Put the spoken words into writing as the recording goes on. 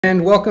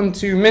And welcome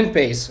to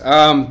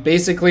Mintbase.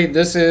 Basically,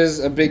 this is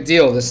a big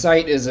deal. The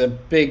site is a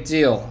big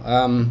deal.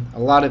 A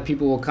lot of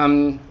people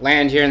will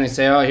land here and they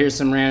say, oh, here's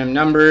some random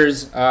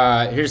numbers,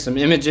 here's some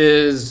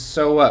images.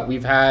 So what?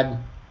 We've had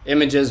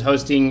images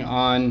hosting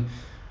on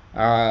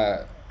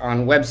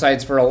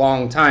websites for a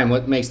long time.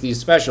 What makes these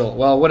special?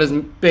 Well, what is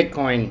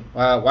Bitcoin?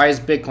 Why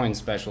is Bitcoin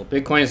special?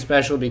 Bitcoin is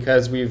special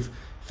because we've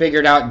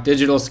figured out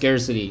digital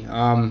scarcity.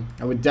 I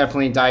would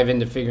definitely dive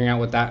into figuring out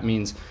what that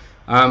means.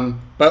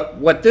 But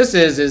what this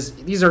is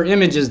these are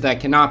images that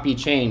cannot be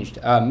changed,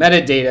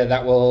 metadata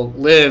that will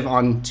live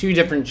on two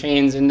different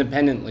chains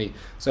independently.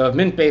 So if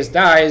Mintbase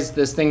dies,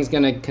 this thing's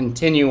going to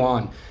continue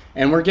on.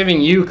 And we're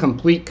giving you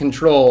complete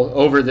control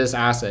over this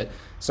asset.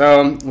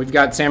 So we've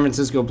got San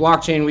Francisco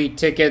Blockchain Week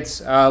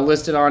tickets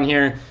listed on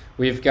here.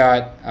 We've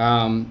got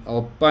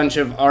a bunch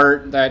of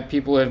art that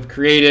people have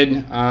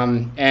created.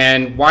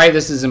 And why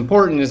this is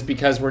important is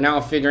because we're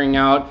now figuring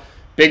out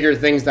bigger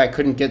things that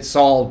couldn't get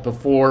solved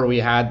before we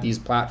had these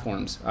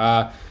platforms.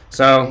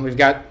 So we've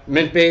got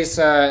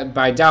Mintbase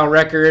by Dow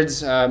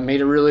Records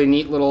made a really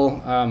neat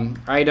little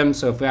item.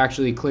 So if we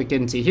actually click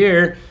into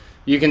here,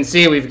 you can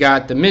see we've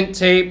got the mint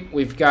tape.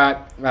 We've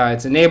got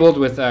it's enabled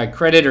with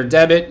credit or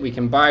debit. We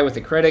can buy with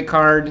a credit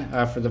card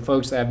for the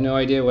folks that have no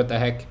idea what the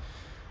heck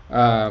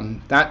buying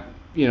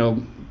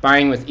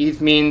with ETH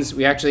means.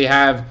 We actually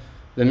have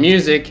the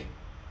music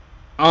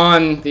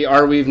on the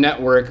Arweave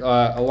network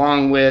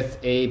along with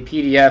a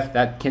PDF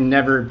that can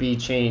never be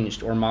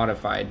changed or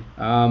modified,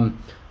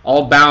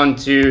 all bound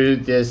to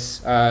this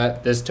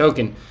this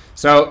token.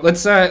 So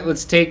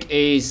let's take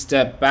a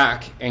step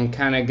back and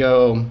kind of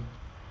go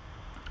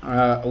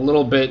a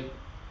little bit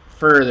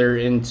further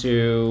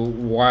into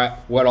what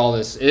all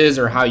this is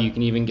or how you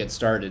can even get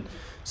started.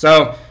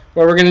 So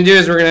what we're going to do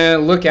is we're going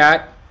to look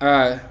at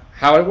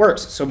how it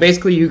works. So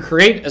basically you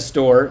create a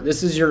store.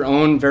 This is your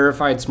own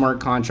verified smart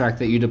contract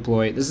that you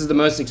deploy. This is the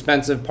most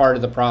expensive part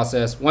of the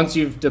process. Once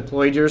you've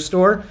deployed your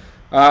store,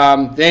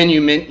 then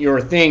you mint your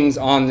things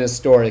on this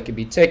store. It could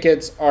be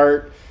tickets,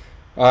 art,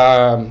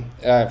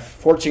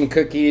 fortune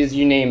cookies,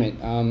 you name it.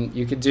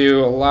 You could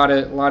do a lot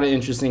of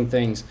interesting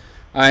things.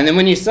 And then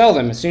when you sell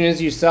them, as soon as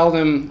you sell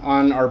them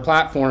on our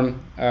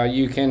platform,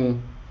 you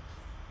can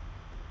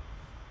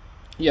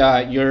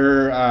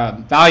your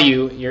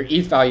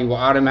ETH value will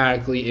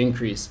automatically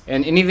increase.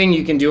 And anything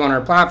you can do on our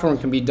platform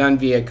can be done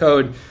via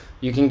code.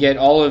 You can get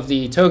all of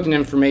the token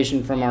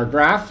information from our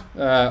graph,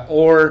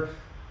 or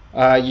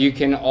you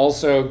can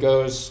also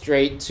go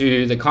straight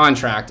to the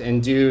contract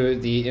and do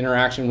the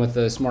interaction with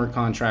the smart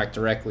contract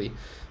directly.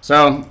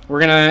 So we're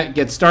going to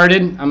get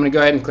started. I'm going to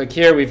go ahead and click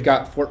here. We've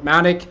got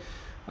Fortmatic.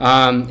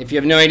 If you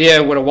have no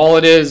idea what a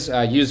wallet is,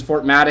 use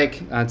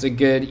Fortmatic. It's a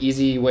good,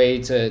 easy way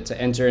to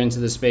enter into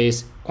the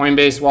space.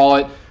 Coinbase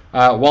wallet,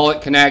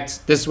 Wallet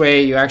Connect. This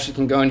way you actually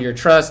can go into your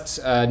trusts,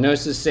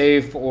 Gnosis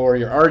Safe, or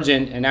your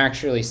Argent and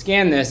actually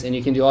scan this, and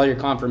you can do all your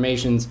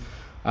confirmations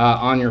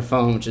on your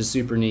phone, which is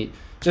super neat.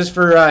 Just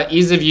for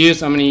ease of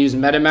use, I'm going to use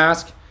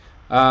MetaMask.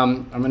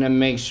 I'm going to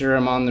make sure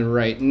I'm on the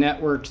right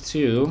network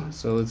too.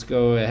 So let's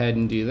go ahead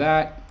and do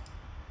that.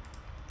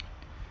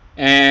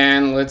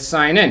 And let's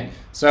sign in.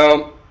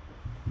 So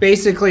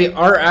basically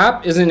our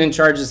app isn't in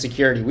charge of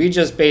security. We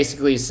just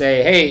basically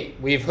say, hey,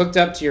 we've hooked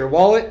up to your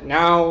wallet.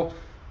 Now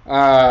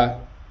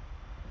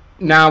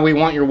we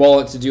want your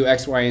wallet to do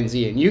X, Y, and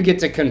Z. And you get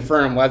to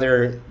confirm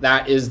whether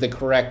that is the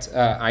correct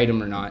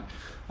item or not.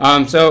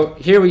 So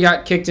here we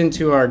got kicked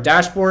into our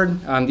dashboard.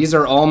 These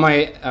are all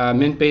my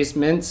Mintbase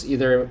mints,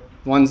 either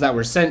ones that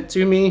were sent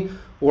to me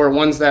or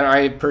ones that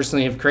I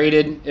personally have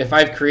created. If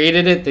I've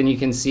created it, then you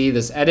can see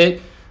this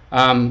edit.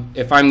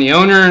 If I'm the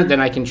owner,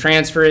 then I can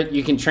transfer it.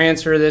 You can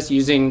transfer this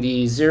using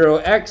the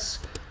 0x,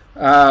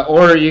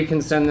 or you can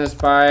send this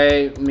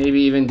by maybe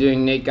even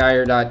doing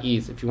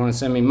nategeyer.eth. If you want to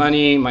send me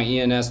money, my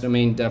ENS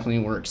domain definitely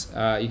works.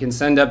 You can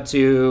send up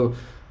to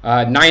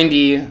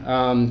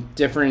 90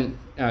 different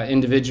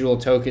individual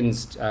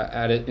tokens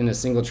in a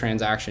single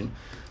transaction.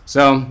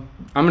 So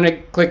I'm going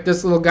to click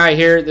this little guy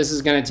here. This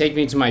is going to take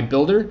me to my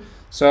builder.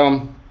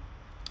 So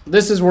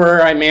this is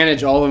where I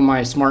manage all of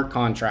my smart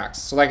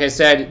contracts. So like I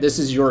said, this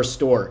is your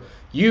store.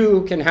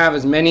 You can have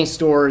as many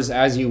stores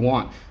as you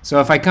want. So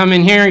if I come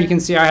in here, you can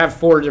see I have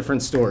 4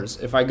 different stores.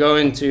 If I go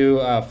into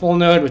Full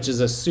Node, which is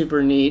a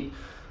super neat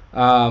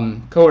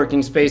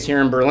co-working space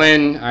here in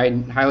Berlin, I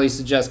highly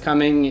suggest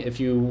coming if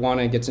you want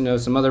to get to know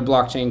some other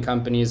blockchain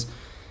companies.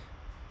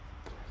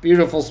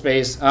 Beautiful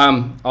space.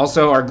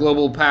 Also our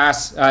global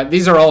pass.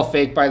 These are all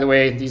fake, by the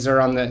way. These are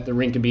on the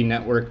Rinkeby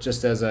network,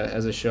 just as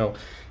a show.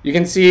 You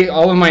can see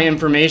all of my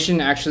information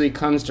actually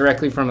comes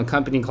directly from a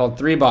company called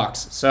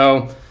 3box.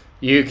 So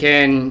you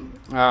can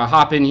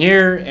hop in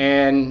here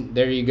and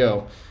there you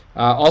go.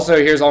 Also,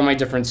 here's all my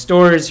different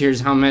stores.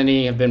 Here's how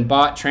many have been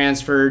bought,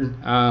 transferred.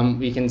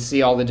 We can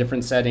see all the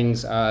different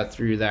settings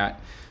through that.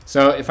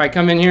 So if I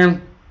come in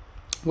here,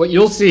 what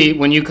you'll see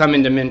when you come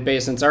into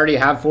Mintbase, since I already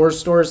have 4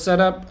 stores set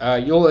up,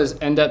 you'll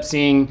end up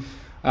seeing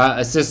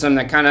a system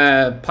that kind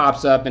of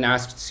pops up and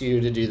asks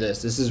you to do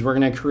this. We're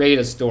going to create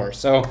a store.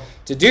 So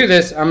to do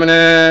this,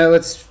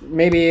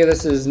 maybe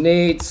this is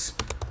Nate's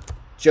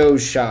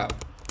Joe's Shop.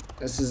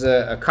 This is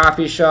a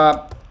coffee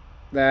shop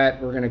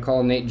that we're going to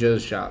call Nate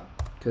Joe's Shop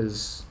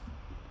because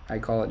I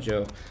call it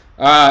Joe.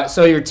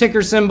 So your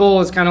ticker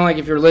symbol is kind of like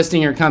if you're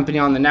listing your company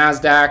on the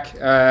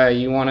NASDAQ,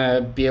 you want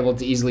to be able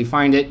to easily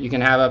find it. You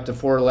can have up to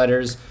 4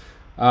 letters,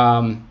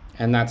 and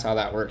that's how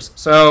that works.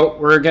 So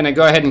we're going to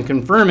go ahead and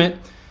confirm it.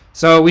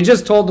 So we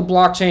just told the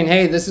blockchain,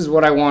 hey, this is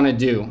what I want to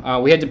do.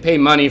 We had to pay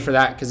money for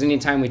that because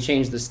anytime we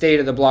change the state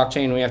of the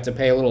blockchain, we have to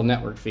pay a little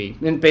network fee.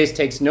 Mintbase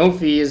takes no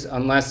fees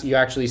unless you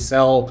actually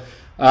sell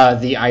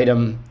the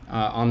item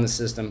on the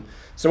system.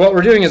 So what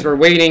we're doing is we're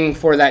waiting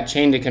for that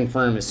chain to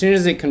confirm. As soon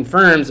as it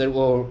confirms, it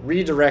will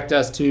redirect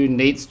us to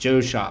Nate's Joe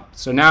Shop.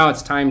 So now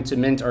it's time to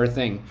mint our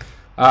thing.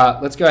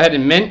 Let's go ahead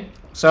and mint.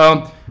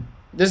 So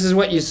this is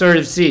what you sort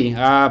of see.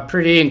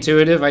 Pretty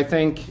intuitive, I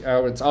think.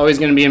 It's always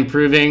going to be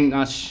improving.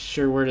 Not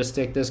sure where to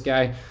stick this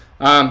guy.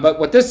 But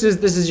what this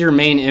is your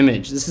main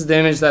image. This is the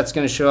image that's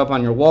going to show up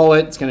on your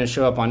wallet. It's going to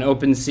show up on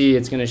OpenSea.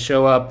 It's going to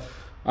show up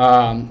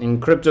in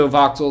crypto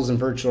voxels and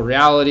virtual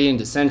reality and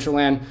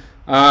Decentraland.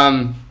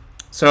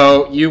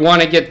 So you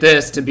want to get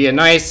this to be a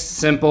nice,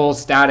 simple,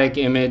 static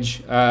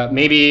image.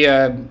 Maybe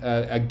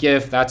a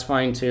GIF. That's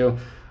fine too.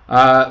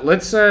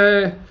 Let's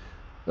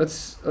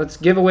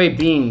give away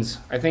beans.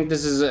 I think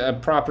this is a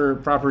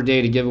proper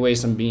day to give away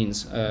some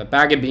beans. A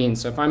bag of beans.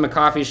 So if I'm a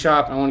coffee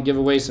shop, I want to give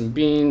away some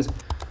beans.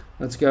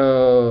 Let's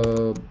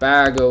go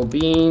bag of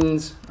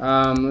beans.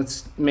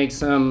 Let's make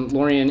some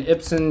Lorien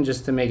Ipson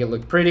just to make it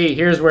look pretty.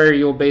 Here's where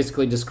you'll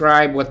basically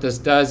describe what this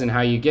does and how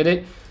you get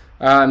it.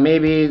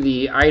 Maybe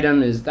the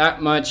item is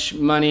that much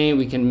money.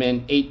 We can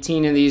mint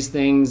 18 of these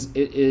things.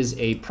 It is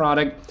a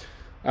product.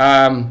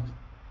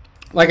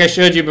 Like I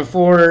showed you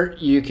before,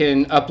 you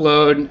can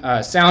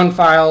upload sound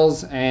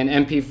files and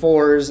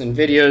MP4s and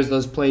videos.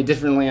 Those play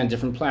differently on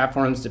different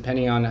platforms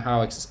depending on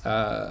how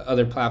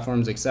other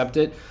platforms accept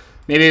it.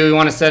 Maybe we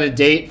want to set a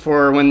date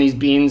for when these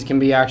beans can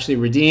be actually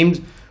redeemed.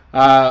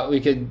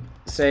 We could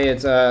say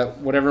it's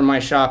whatever my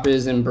shop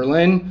is in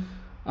Berlin.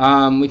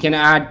 We can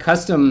add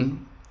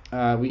custom,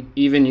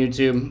 even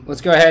YouTube.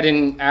 Let's go ahead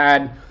and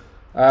add,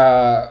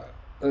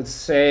 let's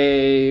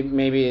say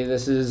maybe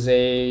this is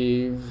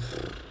a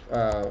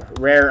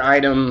rare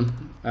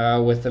item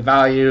with the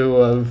value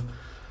of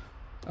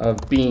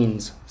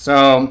beans.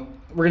 So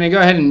we're going to go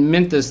ahead and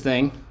mint this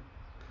thing.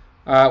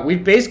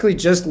 We've basically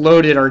just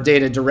loaded our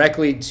data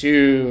directly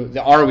to the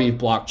Arweave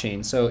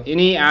blockchain. So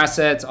any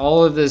assets,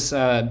 all of this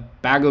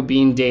Bago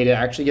Bean data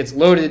actually gets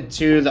loaded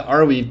to the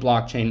Arweave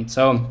blockchain.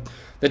 So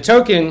the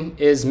token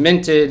is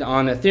minted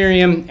on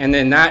Ethereum, and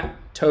then that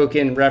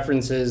token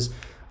references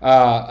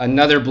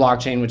another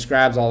blockchain which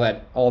grabs all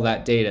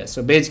that data.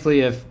 So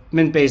basically, if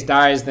Mintbase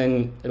dies,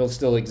 then it'll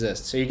still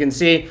exist. So you can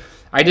see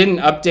I didn't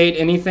update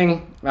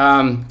anything.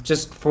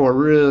 Just for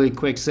really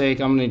quick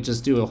sake, I'm going to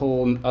just do a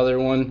whole other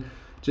one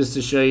just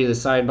to show you the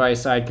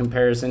side-by-side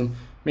comparison.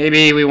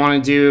 Maybe we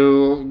want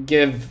to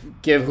give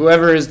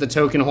whoever is the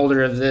token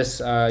holder of this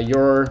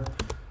your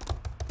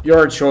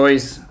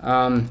choice.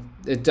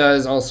 It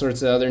does all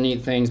sorts of other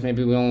neat things.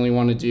 Maybe we only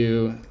want to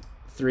do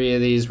 3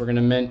 of these. We're going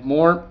to mint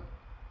more.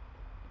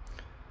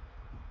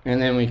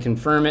 And then we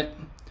confirm it.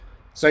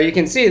 So you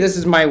can see this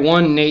is my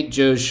one Nate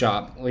Joe's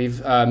shop.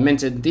 We've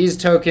minted these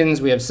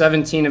tokens. We have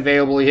 17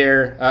 available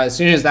here. As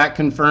soon as that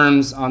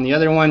confirms on the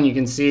other one, you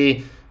can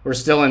see we're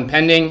still in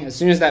pending. As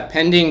soon as that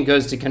pending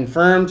goes to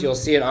confirmed, you'll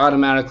see it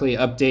automatically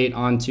update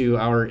onto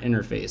our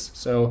interface.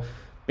 So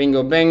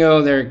bingo,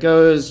 bingo, there it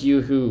goes,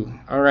 yoo-hoo.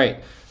 All right.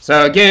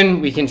 So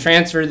again, we can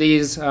transfer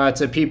these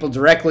to people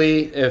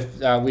directly if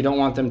we don't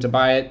want them to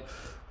buy it,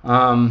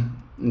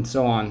 and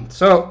so on.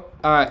 So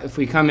if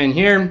we come in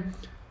here,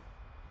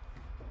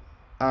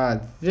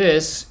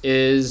 this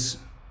is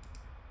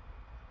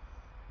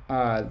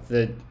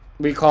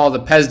we call the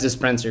Pez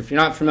dispenser. If you're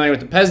not familiar with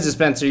the Pez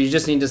dispenser, you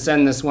just need to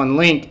send this one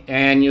link,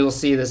 and you'll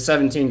see the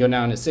 17 go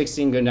down to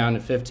 16, go down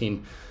to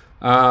 15,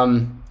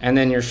 and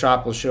then your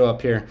shop will show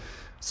up here.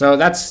 So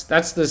that's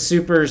the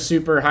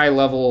super high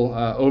level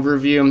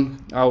overview.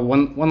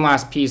 One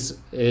last piece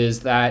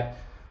is that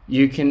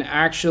you can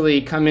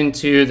actually come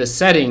into the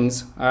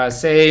settings.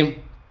 Say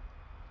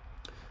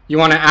you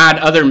want to add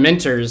other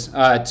minters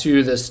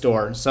to the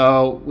store.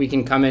 So we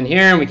can come in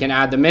here and we can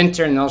add the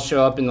minter, and they'll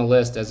show up in the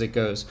list as it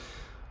goes.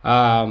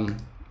 And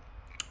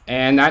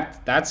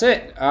that's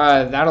it.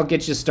 That'll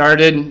get you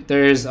started.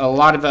 There's a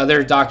lot of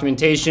other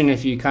documentation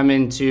if you come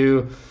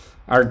into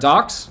our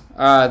docs.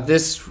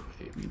 This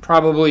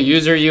probably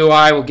user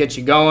UI will get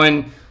you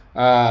going.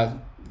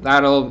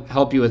 That'll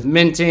help you with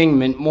minting,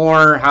 mint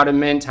more, how to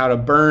mint, how to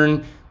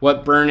burn,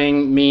 what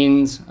burning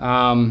means.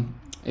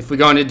 If we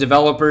go into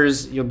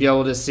developers, you'll be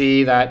able to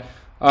see that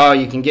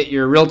you can get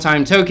your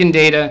real-time token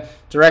data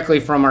directly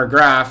from our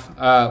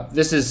graph.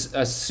 This is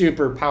a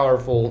super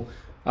powerful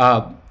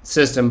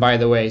system, by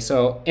the way.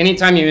 So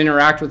anytime you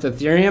interact with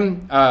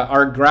Ethereum,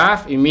 our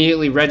graph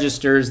immediately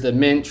registers the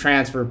mint,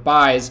 transfer,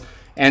 buys,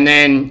 and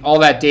then all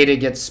that data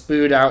gets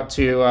spewed out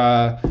to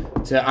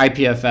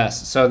IPFS.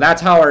 So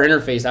that's how our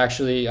interface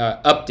actually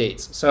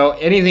updates. So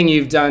anything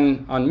you've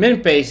done on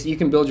Mintbase, you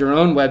can build your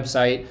own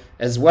website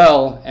as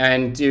well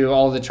and do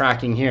all the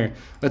tracking here.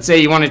 Let's say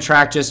you want to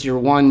track just your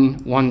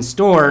one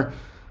store,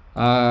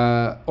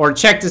 or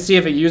check to see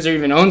if a user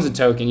even owns a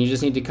token. You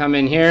just need to come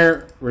in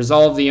here,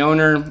 resolve the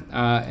owner,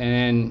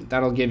 and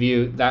that'll give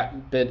you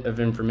that bit of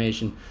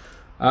information.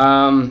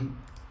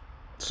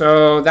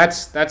 So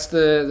that's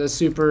the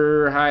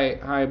super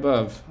high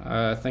above.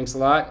 Thanks a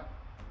lot.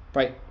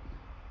 Bye.